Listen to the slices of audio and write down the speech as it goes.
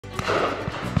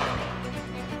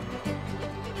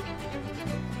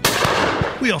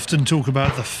We often talk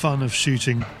about the fun of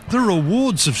shooting, the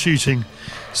rewards of shooting,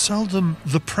 seldom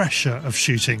the pressure of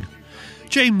shooting.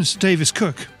 James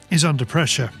Davies-Cooke is under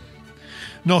pressure.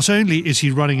 Not only is he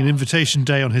running an invitation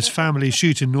day on his family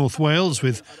shoot in North Wales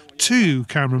with 2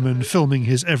 cameramen filming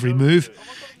his every move,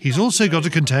 he's also got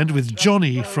to contend with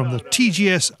Johnny from the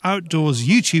TGS Outdoors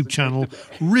YouTube channel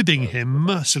ribbing him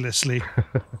mercilessly.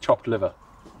 Chopped liver.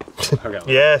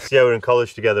 Yes, yeah, we're in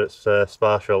college together at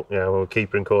Sparshall. Yeah, we're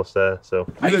keeping course there. So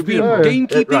I've been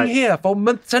gamekeeping here for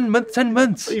months and months and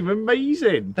months. You're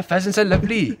amazing. The pheasants are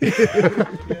lovely.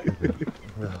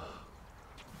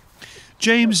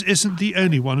 James isn't the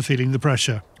only one feeling the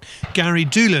pressure. Garry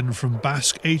Doolan from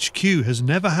BASC HQ has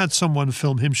never had someone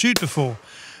film him shoot before.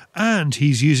 And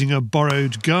he's using a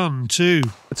borrowed gun too.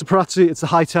 It's a Parazzi, it's a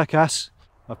high-tech S.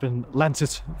 I've been lent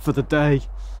it for the day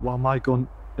while my gun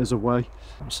is away.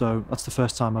 So that's the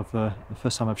first time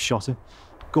I've shot it.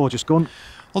 Gorgeous gun.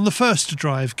 On the first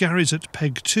drive, Gary's at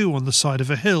peg 2 on the side of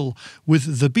a hill,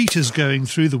 with the beaters going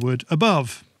through the wood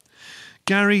above.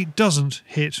 Garry doesn't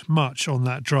hit much on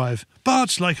that drive,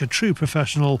 but like a true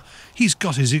professional, he's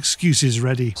got his excuses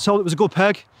ready. So it was a good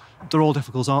peg. They're all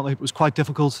difficult, aren't they? It was quite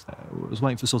difficult. I was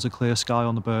waiting for sort of clear sky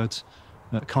on the birds,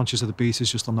 conscious of the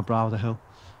beaters just on the brow of the hill.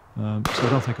 So I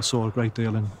don't think I saw a great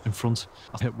deal in front.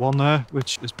 I hit one there,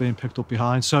 which is being picked up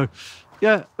behind. So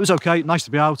yeah, it was okay. Nice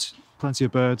to be out. Plenty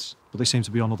of birds, but they seem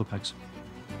to be on other pegs.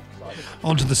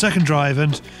 On to the second drive,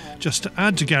 and just to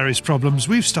add to Gary's problems,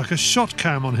 we've stuck a shot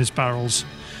cam on his barrels.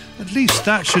 At least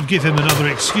that should give him another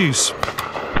excuse.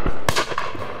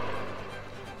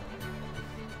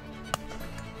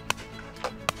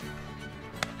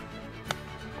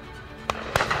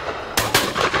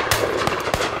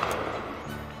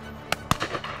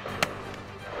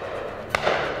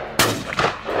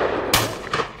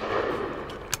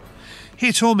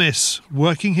 Hit or miss,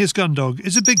 working his gun dog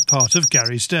is a big part of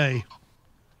Gary's day.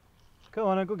 Come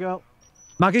on, good girl.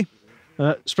 Maggie,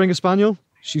 Springer Spaniel.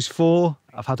 She's 4.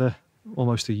 I've had her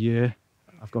almost a year.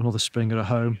 I've got another Springer at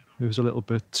home who's a little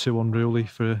bit too unruly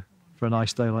for a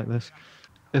nice day like this.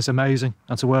 It's amazing,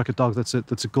 and to work a dog that's a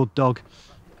good dog.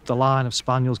 The line of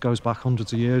Spaniels goes back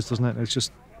hundreds of years, doesn't it?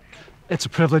 It's a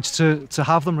privilege to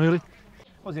have them, really.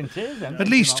 At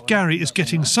least Garry is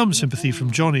getting some sympathy from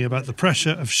Johnny about the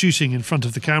pressure of shooting in front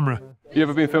of the camera. You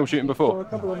ever been film shooting before?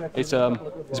 It's a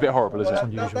bit horrible, isn't it?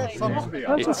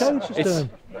 Unusual.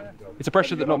 It's a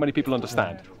pressure that not many people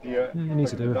understand. Yeah, you need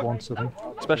to do it once, I think.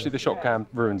 Especially the shot cam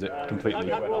ruins it completely.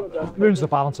 It ruins the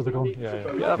balance of the gun. Yeah,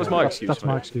 that was my excuse. That's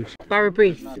my excuse.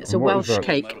 Barrabrieth. It's a Welsh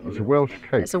cake. It's a Welsh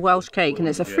cake. It's a Welsh cake, and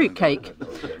it's a fruit cake.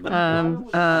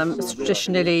 It's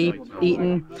traditionally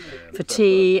eaten for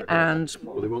tea and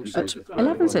at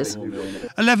 11's.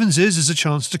 11's is a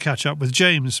chance to catch up with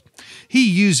James. He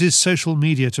uses social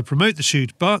media to promote the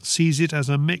shoot, but sees it as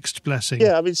a mixed blessing.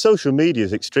 yeah, I mean, social media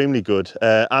is extremely good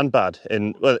and bad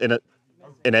in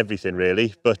everything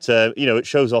really. But you know, it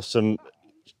shows off some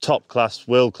top-class,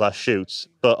 world-class shoots,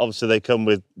 but obviously they come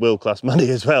with world-class money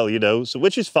as well, you know, so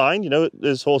which is fine, you know,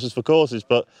 there's horses for courses,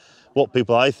 but what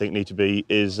people, I think, need to be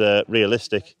is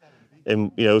realistic.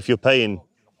 You know, if you're paying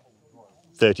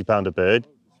 £30 a bird,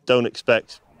 don't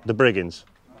expect the brigands.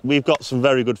 We've got some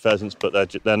very good pheasants, but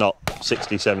they're not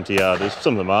 60, 70 yarders.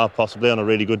 Some of them are, possibly, on a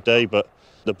really good day, but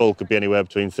the bulk could be anywhere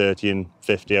between 30 and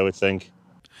 50, I would think.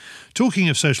 Talking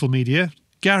of social media,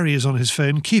 Garry is on his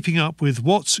phone keeping up with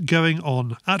what's going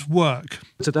on at work.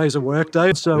 Today's a work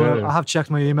day, so I have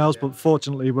checked my emails, but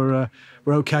fortunately we're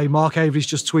okay. Mark Avery's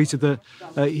just tweeted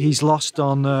that he's lost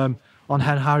on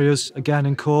hen harriers again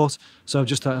in court, so I've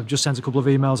just sent a couple of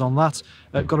emails on that.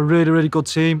 Got a really good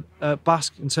team at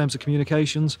BASC in terms of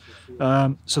communications,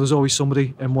 so there's always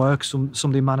somebody in work,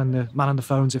 somebody manning the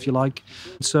phones, if you like.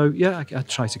 So yeah, I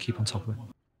try to keep on top of it.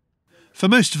 For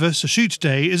most of us, a shoot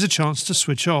day is a chance to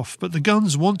switch off, but the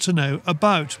guns want to know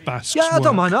about BASC's Yeah, I work.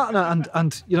 don't mind that,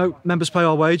 and you know, members pay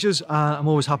our wages. I'm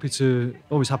always happy to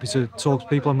talk to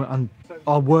people, and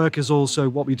our work is also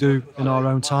what we do in our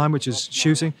own time, which is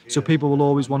shooting. So people will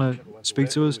always want to speak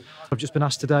to us. I've just been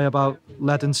asked today about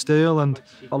lead and steel, and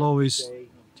I'll always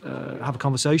have a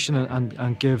conversation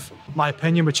and give my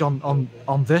opinion, which on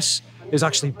this is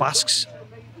actually BASC's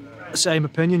same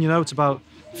opinion. You know, it's about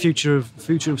future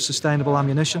of sustainable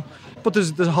ammunition. But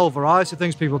there's a whole variety of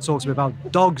things. People talk to me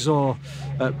about dogs or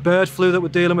bird flu that we're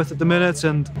dealing with at the minute,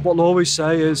 and what they'll always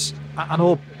say is, and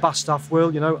all BASC staff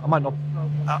will, you know,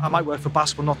 I might work for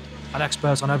BASC but not an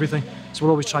expert on everything. So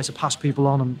we'll always try to pass people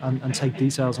on and take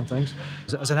details on things.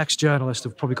 As an ex-journalist,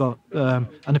 I've probably got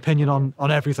an opinion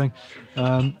on everything.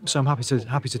 So I'm happy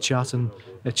to chat, and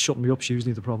it's shutting me up's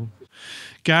usually the problem.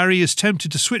 Garry is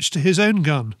tempted to switch to his own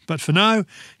gun, but for now,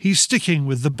 he's sticking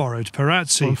with the borrowed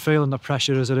Perazzi. I'm feeling the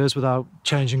pressure as it is without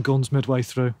changing guns midway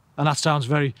through. And that sounds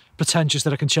very pretentious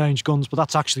that I can change guns, but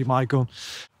that's actually my gun.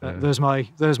 There's my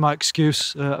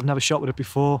excuse. I've never shot with it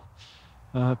before.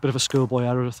 Bit of a schoolboy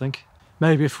error, I think.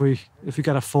 Maybe if we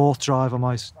get a fourth drive, I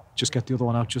might just get the other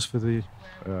one out just for the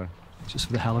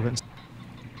hell of it.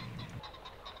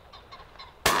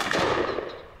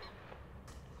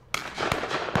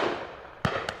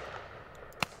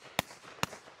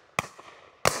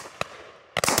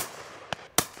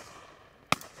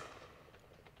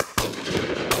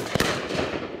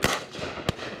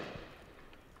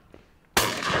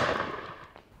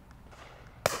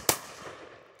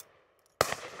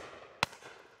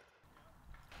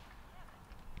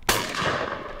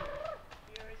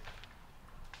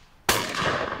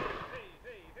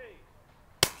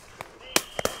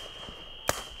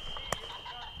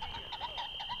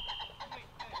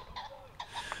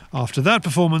 After that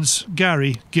performance,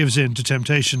 Garry gives in to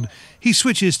temptation. He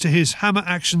switches to his hammer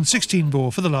action 16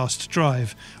 bore for the last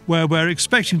drive, where we're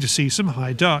expecting to see some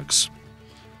high ducks.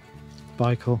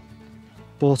 Bicycle.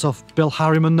 Bought off Bill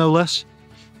Harriman, no less.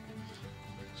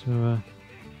 So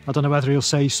I don't know whether he'll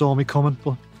say he saw me coming,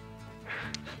 but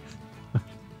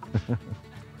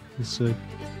we'll see.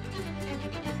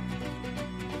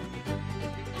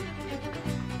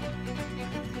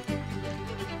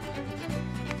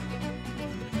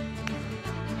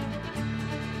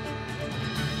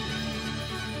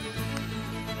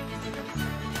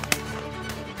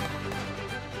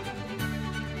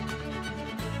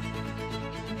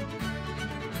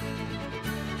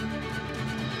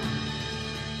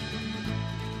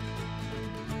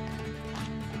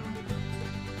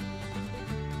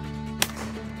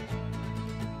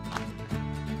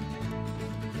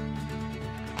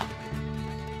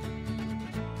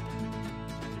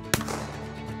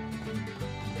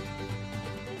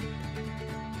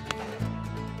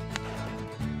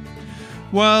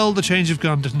 Well, the change of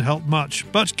gun didn't help much,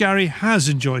 but Garry has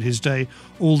enjoyed his day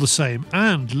all the same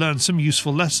and learned some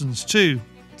useful lessons too.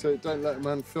 So don't let a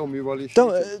man film you while you're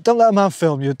shooting. Don't let a man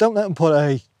film you. Don't let him put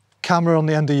a camera on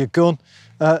the end of your gun.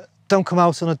 Don't come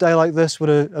out on a day like this with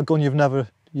a gun you've never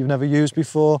used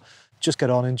before. Just get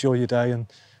on, enjoy your day,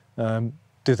 and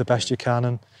do the best you can.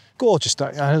 And gorgeous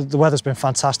day. The weather's been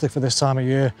fantastic for this time of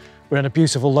year. We're in a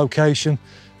beautiful location.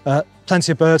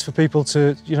 Plenty of birds for people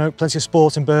to, plenty of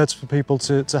sporting birds for people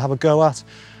to have a go at.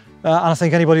 And I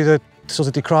think anybody that sort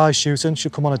of decries shooting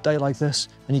should come on a day like this,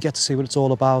 and you get to see what it's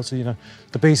all about. The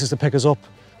beaters that pick us up,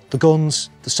 the guns,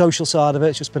 the social side of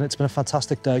it. It's been a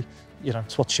fantastic day.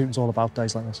 It's what shooting's all about,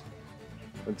 days like this.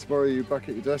 And tomorrow you're back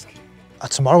at your desk?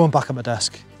 Tomorrow I'm back at my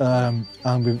desk, and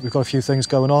we've got a few things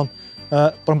going on.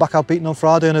 But I'm back out beating on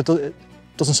Friday, and it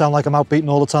doesn't sound like I'm out beating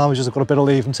all the time. I've got a bit of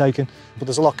leave I'm taking. But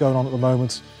there's a lot going on at the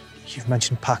moment. You've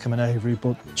mentioned Packham and Avery,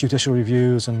 but judicial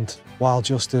reviews and wild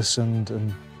justice, and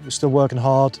we're still working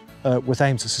hard with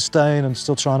Aim to Sustain, and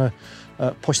still trying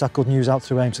to push that good news out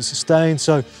through Aim to Sustain.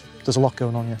 So there's a lot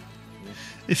going on, yeah.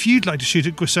 If you'd like to shoot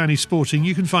at Gwysaney Sporting,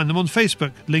 you can find them on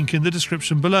Facebook, link in the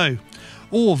description below,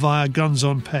 or via Guns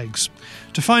on Pegs.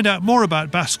 To find out more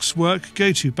about BASC's work,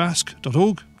 go to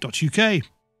basc.org.uk.